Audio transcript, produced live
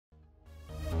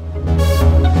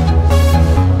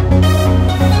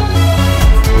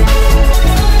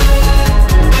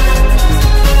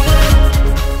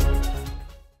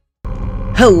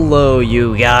Hello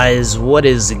you guys, what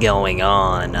is going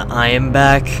on? I am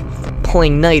back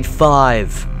playing night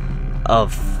 5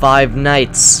 of 5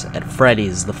 nights at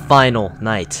Freddy's, the final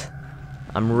night.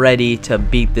 I'm ready to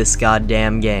beat this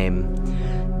goddamn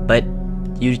game. But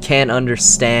you can't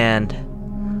understand,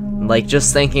 like,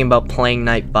 just thinking about playing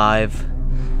night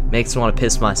 5 makes me want to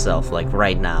piss myself, like,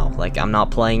 right now. Like, I'm not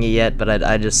playing it yet, but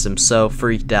I just am so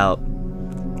freaked out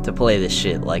to play this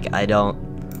shit. Like, I don't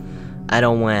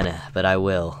wanna, but I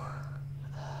will.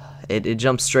 It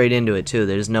jumps straight into it too.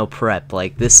 There's no prep.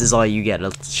 Like, this is all you get,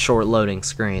 a short loading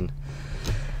screen.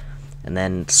 And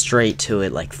then straight to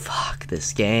it, like, fuck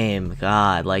this game.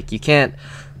 God, like, you can't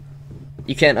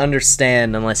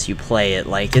understand unless you play it.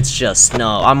 Like, it's just,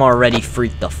 no, I'm already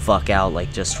freaked the fuck out,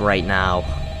 like, just right now.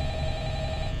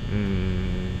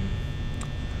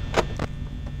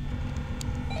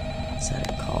 Is that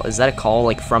a call? Is that a call,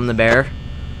 like, from the bear?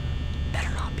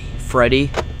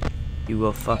 Freddy, you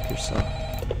go fuck yourself.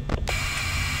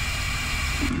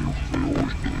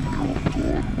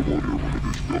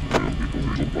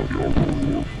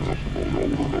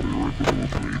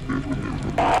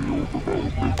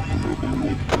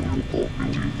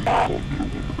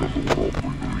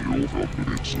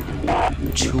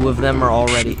 Two of them are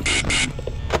already.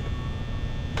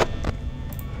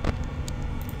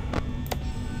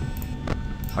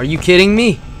 Are you kidding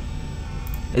me?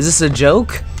 Is this a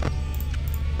joke?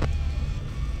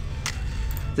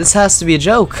 This has to be a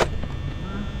joke.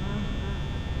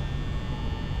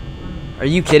 Are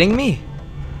you kidding me?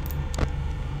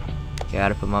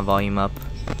 Gotta put my volume up.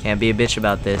 Can't be a bitch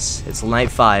about this. It's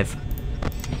night 5.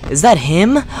 Is that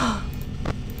him?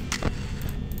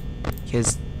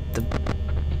 Because the...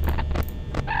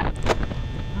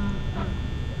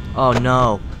 Oh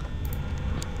no.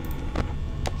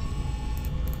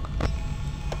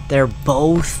 They're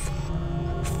both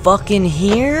fucking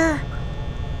here?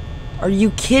 Are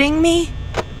you kidding me?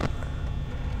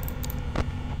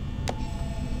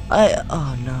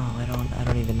 Oh no, I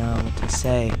don't even know what to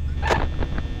say.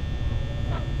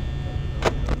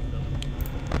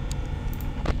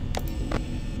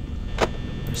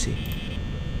 Where is he?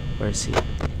 Where is he?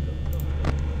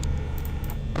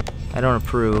 I don't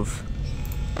approve.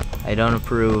 I don't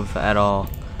approve at all.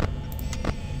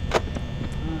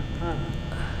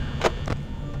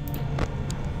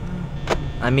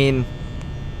 I mean,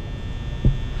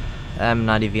 I'm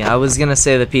not even. I was gonna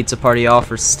say the pizza party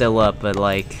offer's still up, but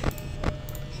like,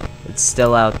 it's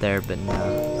still out there. But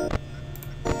no,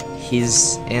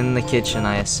 he's in the kitchen,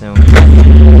 I assume.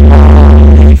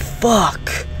 Holy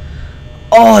fuck!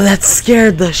 Oh, that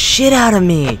scared the shit out of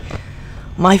me.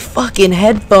 My fucking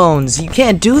headphones! You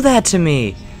can't do that to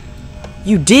me,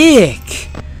 you dick!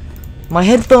 My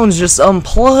headphones just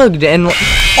unplugged and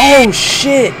oh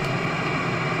shit!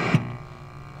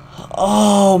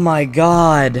 Oh my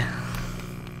god.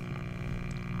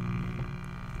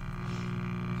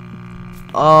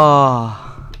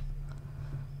 Oh.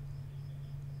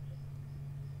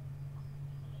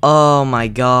 Oh my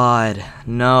god.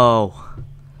 No.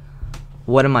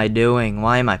 What am I doing?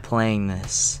 Why am I playing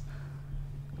this?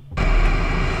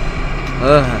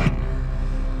 Ugh.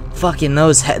 Fucking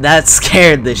those that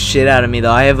scared the shit out of me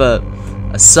though. I have a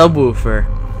subwoofer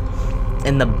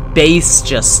and the bass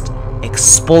just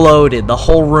exploded. The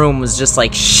whole room was just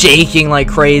like shaking like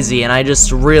crazy and I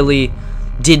just really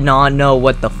did not know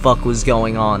what the fuck was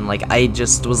going on. Like, I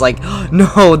just was like,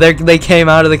 no, they came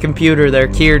out of the computer, they're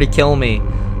here to kill me.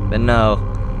 But no.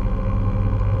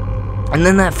 And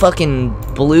then that fucking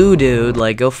blue dude,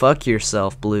 like, go fuck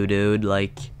yourself, blue dude,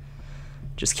 like,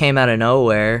 just came out of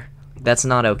nowhere. That's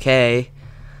not okay.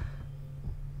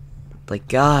 Like,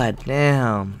 god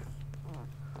damn.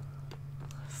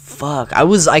 Fuck,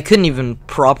 I couldn't even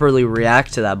properly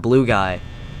react to that blue guy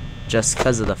just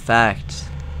because of the fact.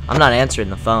 I'm not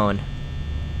answering the phone.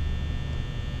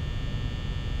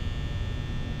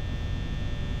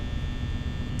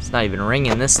 It's not even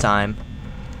ringing this time.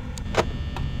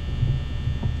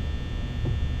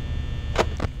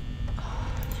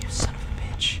 Oh, you son of a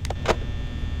bitch.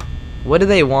 What do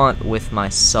they want with my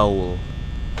soul?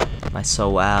 My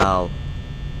soul.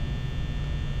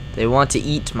 They want to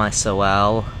eat my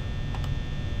soul.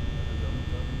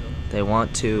 They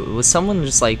want to. Was someone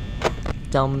just like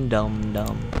dum dum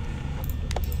dum?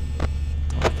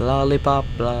 Lollipop,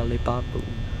 lollipop,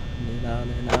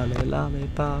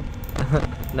 lollipop.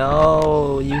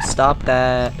 No, you stop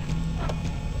that.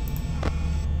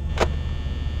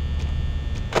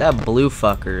 That blue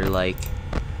fucker, like,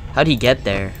 how'd he get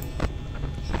there?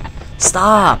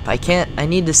 Stop! I can't. I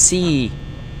need to see.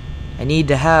 I need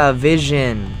to have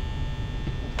vision.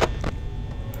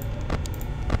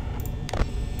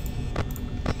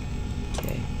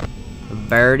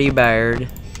 Birdie bird.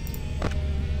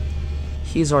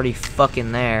 He's already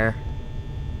fucking there.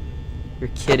 You're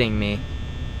kidding me.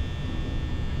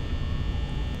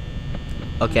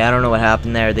 Okay, I don't know what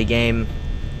happened there. The game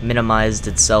minimized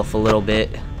itself a little bit.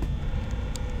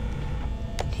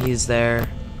 He's there.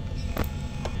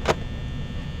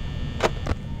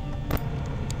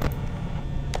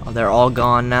 Oh, they're all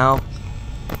gone now.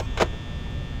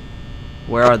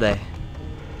 Where are they?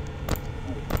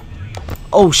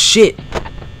 Oh shit!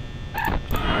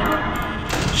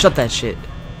 Shut that shit.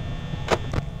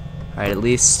 Alright, at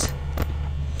least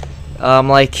I'm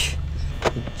like,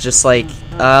 just like,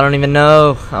 I don't even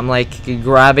know. I'm like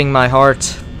grabbing my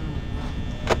heart.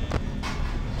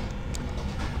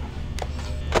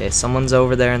 Okay, someone's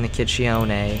over there in the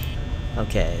kitchen.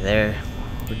 Okay, there.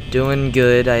 We're doing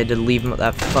good. I had to leave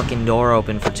that fucking door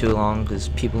open for too long because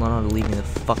people don't know how to leave me the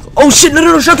fuck. Oh shit!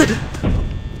 No, shut it!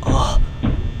 Oh,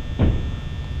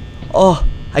 oh,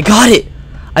 I got it!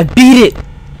 I beat it!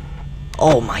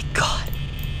 Oh my god.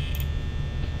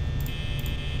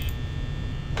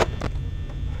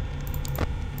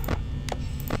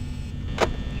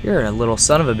 You're a little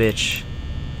son of a bitch.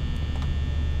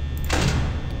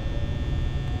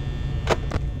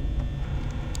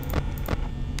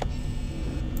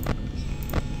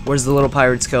 Where's the little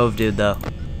Pirate's Cove dude, though?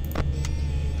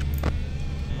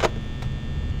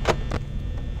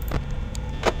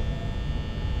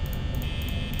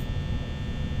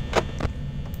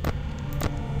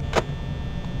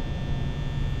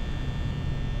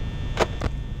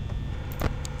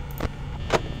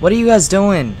 What are you guys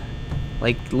doing?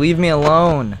 Like, leave me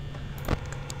alone.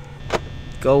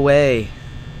 Go away.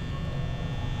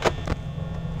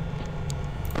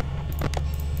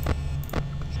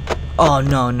 Oh,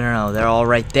 no. They're all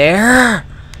right there.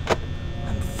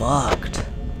 I'm fucked.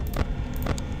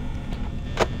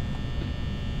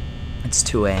 It's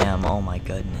 2 a.m. Oh, my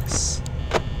goodness.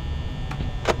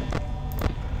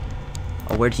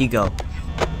 Oh, where'd he go?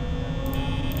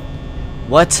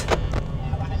 What?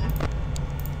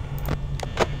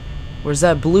 Where's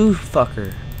that blue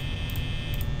fucker?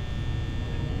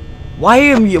 Why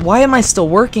am I still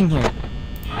working here?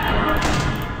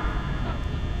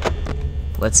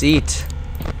 Let's eat.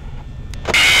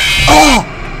 Oh!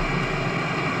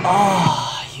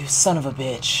 Oh, you son of a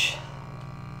bitch.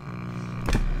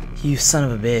 You son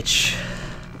of a bitch.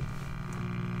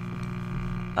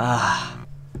 Ah.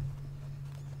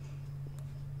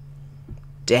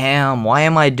 Damn, why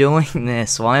am I doing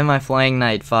this? Why am I playing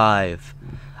Night 5?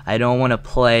 I don't want to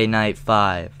play Night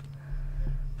 5.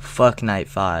 Fuck Night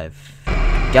 5.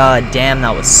 God damn,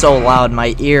 that was so loud,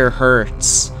 my ear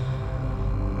hurts.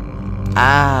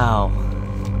 Ow.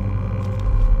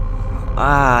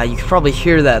 Ah, you can probably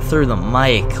hear that through the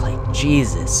mic. Like,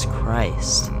 Jesus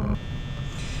Christ.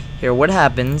 Here, what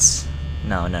happens?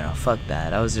 No, fuck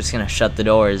that. I was just gonna shut the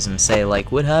doors and say,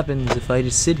 like, what happens if I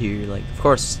just sit here? Like, of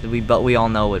course, we all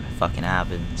know what fucking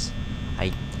happens.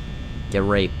 I get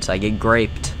raped. I get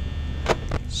graped.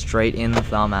 Straight in the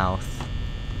mouth.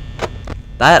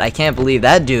 That, I can't believe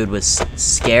that dude was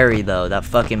scary, though. That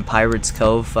fucking Pirate's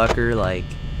Cove fucker, like,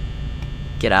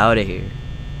 get out of here.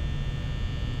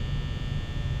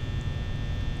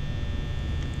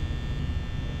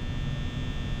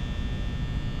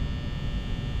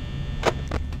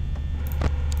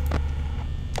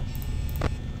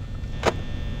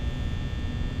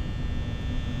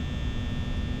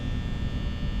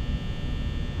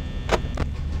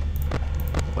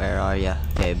 Where are ya?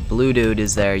 Okay, blue dude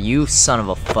is there. You son of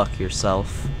a fuck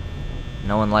yourself.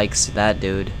 No one likes that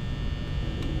dude.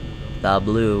 The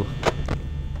blue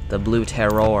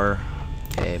terror.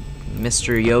 Okay,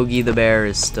 Mr. Yogi the Bear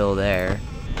is still there.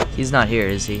 He's not here,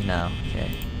 is he? No.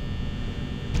 Okay.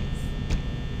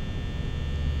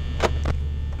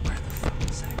 Where the fuck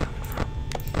is that coming from?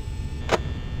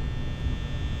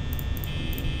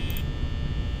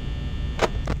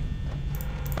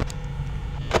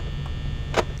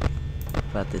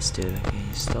 What about this dude? Okay,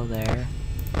 he's still there.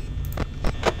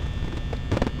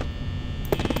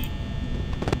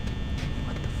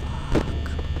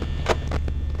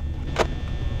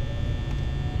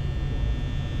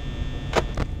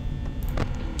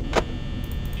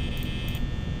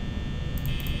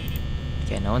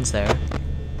 Okay, no one's there.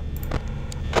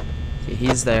 Okay,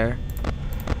 he's there.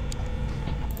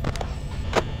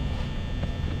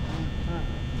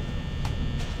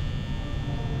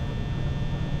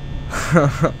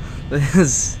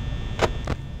 This.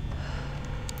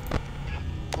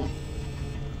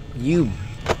 You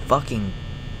fucking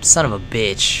son of a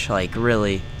bitch. Like,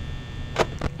 really.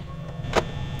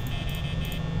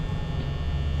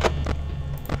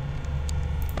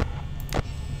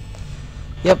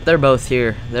 Yep, they're both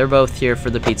here. They're both here for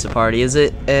the pizza party. Is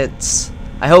it? It's...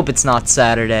 I hope it's not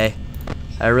Saturday.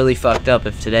 I really fucked up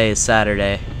if today is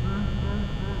Saturday.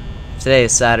 If today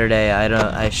is Saturday,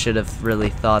 I should have really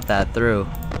thought that through.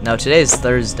 No, today's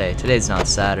Thursday. Today's not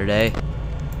Saturday.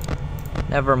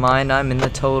 Never mind, I'm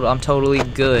totally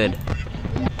good.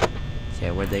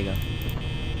 Okay, where'd they go?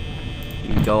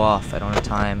 You can go off. I don't have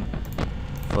time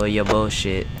for your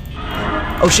bullshit.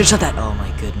 Oh shit, shut that! Oh my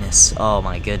goodness. Oh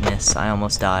my goodness. I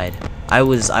almost died. I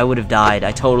would have died.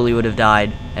 I totally would have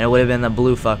died. And it would have been the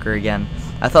blue fucker again.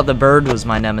 I thought the bird was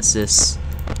my nemesis.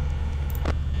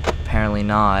 Apparently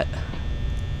not.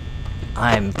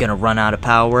 I'm gonna run out of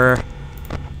power.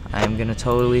 I'm gonna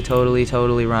totally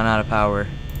run out of power.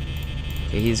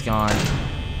 Okay, he's gone.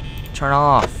 Turn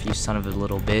off, you son of a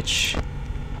little bitch.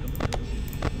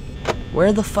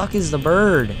 Where the fuck is the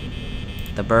bird?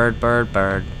 The bird.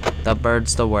 The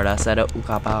bird's the word. I said it.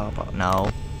 No.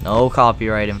 No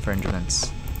copyright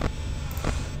infringements.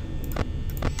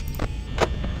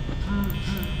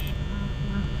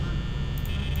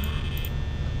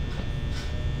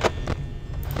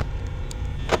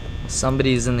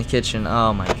 Somebody's in the kitchen.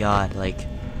 Oh my god, like...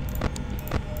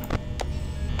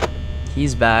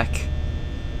 He's back.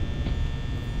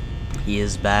 He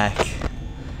is back.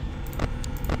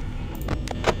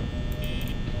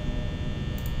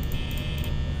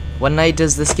 What night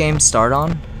does this game start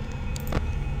on?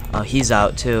 Oh, he's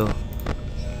out too.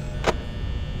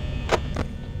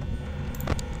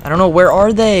 I don't know, where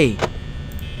are they?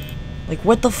 Like,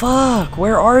 what the fuck?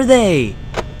 Where are they?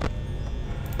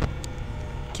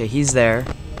 Okay, he's there.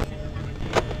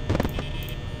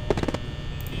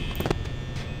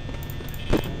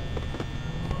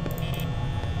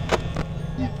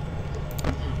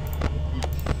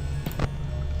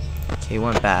 Okay, he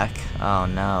went back. Oh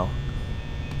no.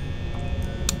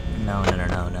 No.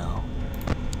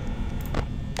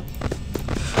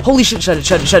 Holy shit, shut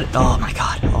it. Oh my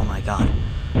god.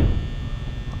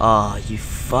 Oh, you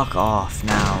fuck off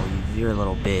now, you're a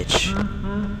little bitch.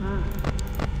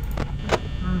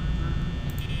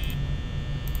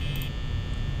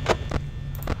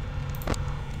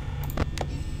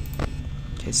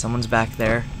 Okay, someone's back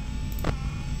there.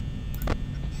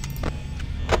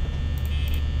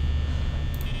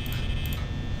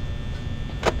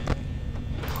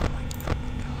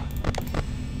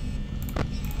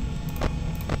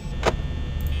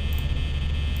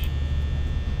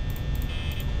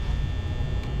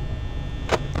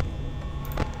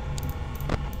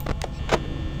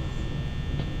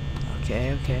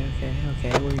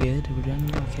 Okay, we're good. We're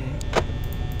doing okay.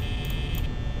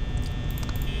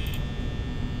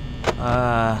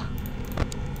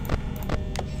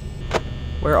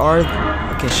 Where are they?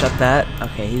 Okay, shut that.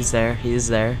 Okay, he's there.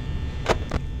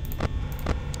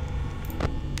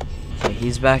 Okay,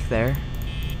 he's back there.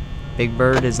 Big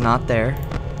Bird is not there.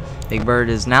 Big Bird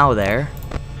is now there.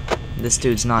 This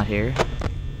dude's not here.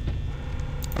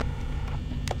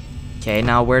 Okay,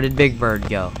 now where did Big Bird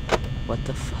go? What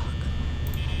the fuck?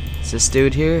 Is this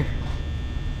dude here?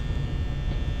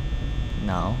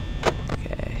 No.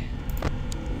 Okay.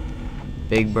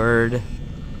 Big Bird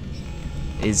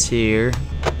is here.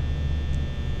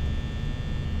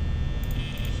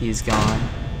 He's gone.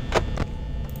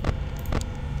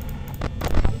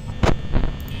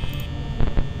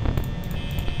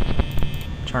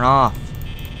 Turn off.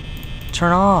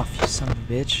 Turn off, you son of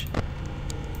a bitch.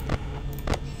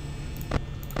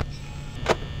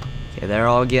 Okay,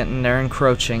 they're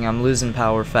encroaching. I'm losing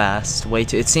power fast. Way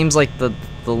too. It seems like the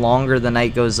longer the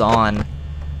night goes on,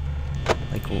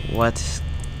 like what?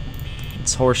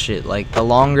 It's horseshit. Like the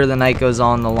longer the night goes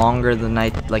on, the longer the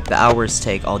night, like the hours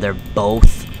take. Oh, they're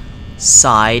both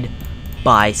side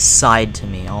by side to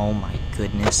me. Oh my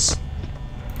goodness.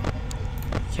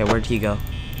 Okay, where'd he go?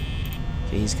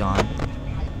 Okay, he's gone.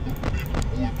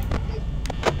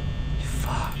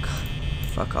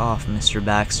 Fuck off, Mr.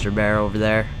 Baxter Bear over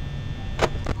there.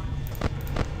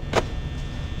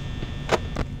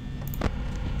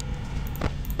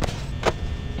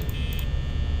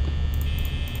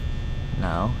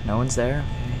 No one's there?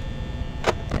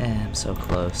 Okay. I'm so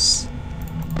close.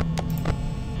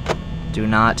 Do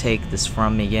not take this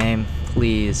from me, game.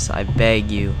 Please, I beg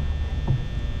you.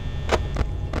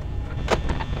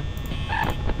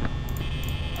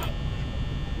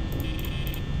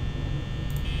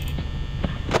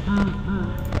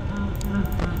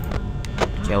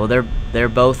 Okay, well they're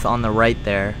both on the right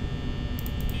there.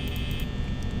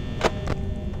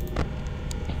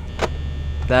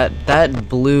 That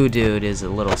blue dude is a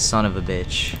little son of a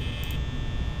bitch.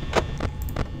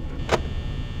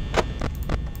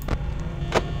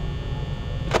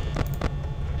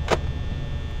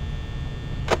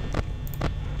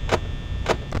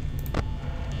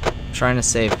 trying to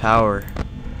save power.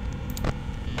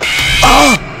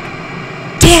 Oh!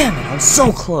 Damn it! I was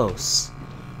so close.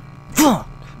 Fuck!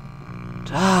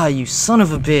 Ah, you son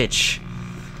of a bitch.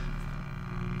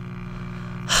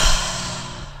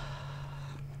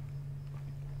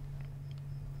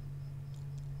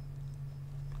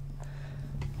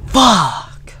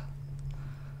 Fuck!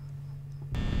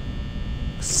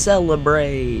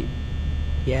 Celebrate!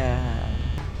 Yeah.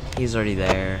 He's already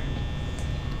there.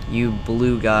 You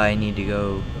blue guy need to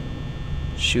go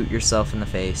shoot yourself in the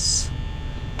face.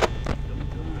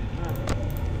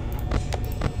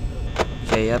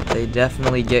 Okay, yep, they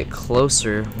definitely get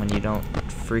closer when you don't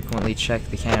frequently check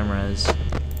the cameras.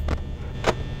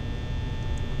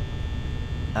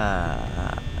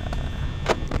 I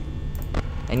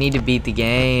need to beat the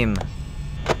game.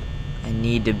 I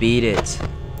need to beat it.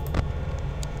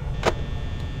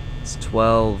 It's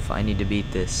 12. I need to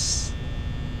beat this.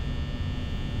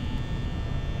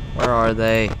 Where are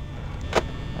they?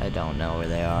 I don't know where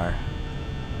they are.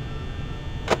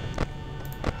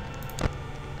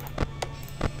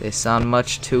 They sound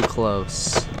much too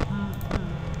close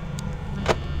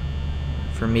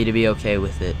for me to be okay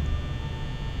with it.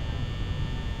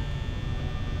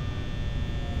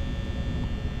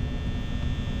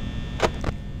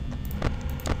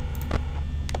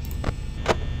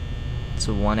 It's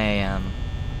 1 a.m.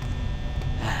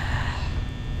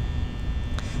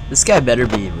 This guy better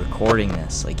be recording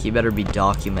this. Like, he better be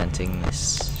documenting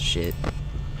this shit.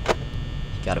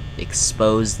 You gotta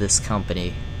expose this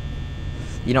company.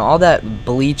 You know, all that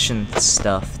bleach and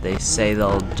stuff they say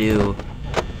they'll do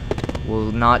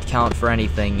will not count for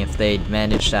anything if they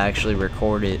manage to actually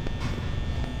record it.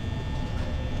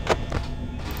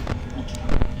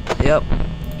 Yep.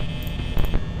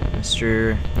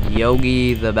 Mr.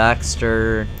 Yogi the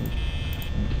Baxter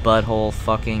butthole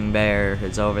fucking bear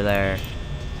is over there.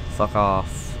 Fuck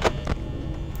off.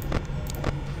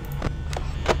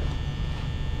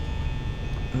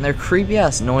 And they're creepy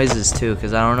ass noises too,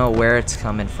 because I don't know where it's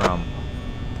coming from.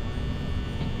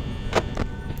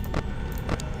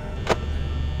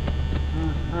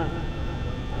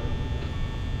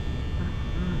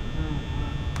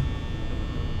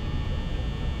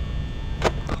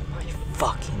 Oh my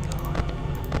fucking god.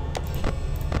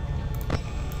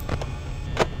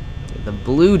 The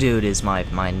blue dude is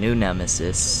my new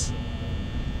nemesis.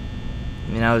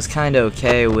 I mean, I was kind of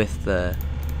okay with the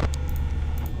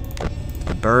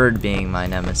bird being my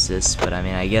nemesis, but I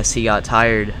mean, I guess he got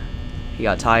tired. He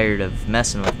got tired of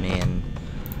messing with me and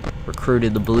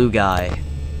recruited the blue guy.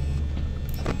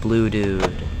 The blue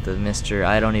dude. The Mr.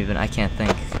 I can't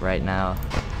think right now.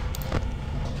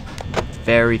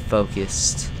 Very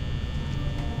focused.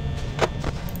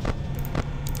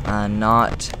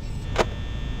 Not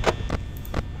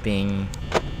being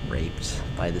raped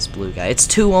by this blue guy. It's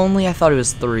 2 only? I thought it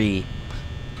was 3.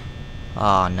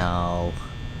 Oh no.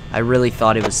 I really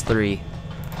thought it was 3.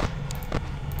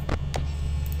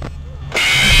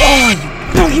 Oh, you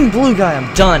fucking blue guy!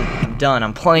 I'm done. I'm done.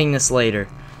 I'm playing this later.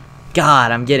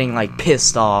 God, I'm getting like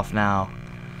pissed off now.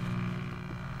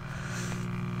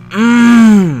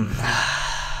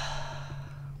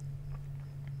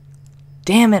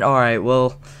 Damn it. Alright,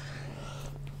 well.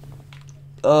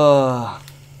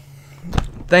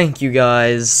 Thank you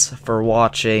guys for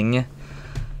watching.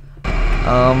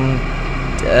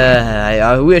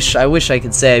 I wish I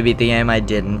could say I beat the game. I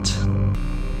didn't.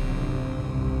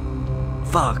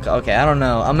 Fuck. Okay, I don't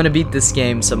know. I'm gonna beat this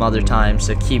game some other time,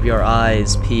 so keep your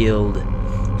eyes peeled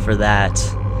for that.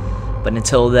 But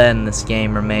until then, this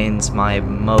game remains my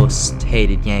most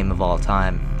hated game of all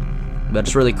time. But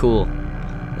it's really cool.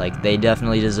 Like, they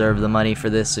definitely deserve the money for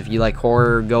this. If you like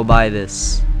horror, go buy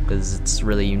this, because it's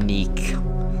really unique.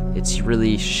 It's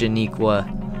really Shaniqua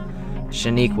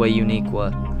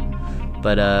uniqua.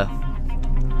 But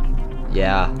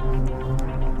yeah.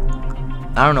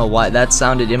 I don't know why that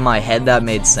sounded in my head, that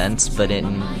made sense, but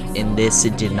in this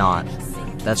it did not.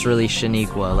 That's really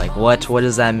Shaniqua. Like, what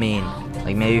does that mean?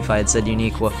 Like, maybe if I had said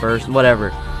uniqua first,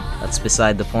 whatever. That's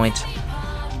beside the point.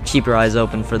 Keep your eyes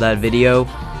open for that video.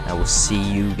 I will see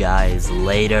you guys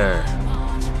later.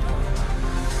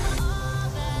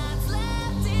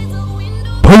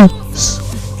 Boom.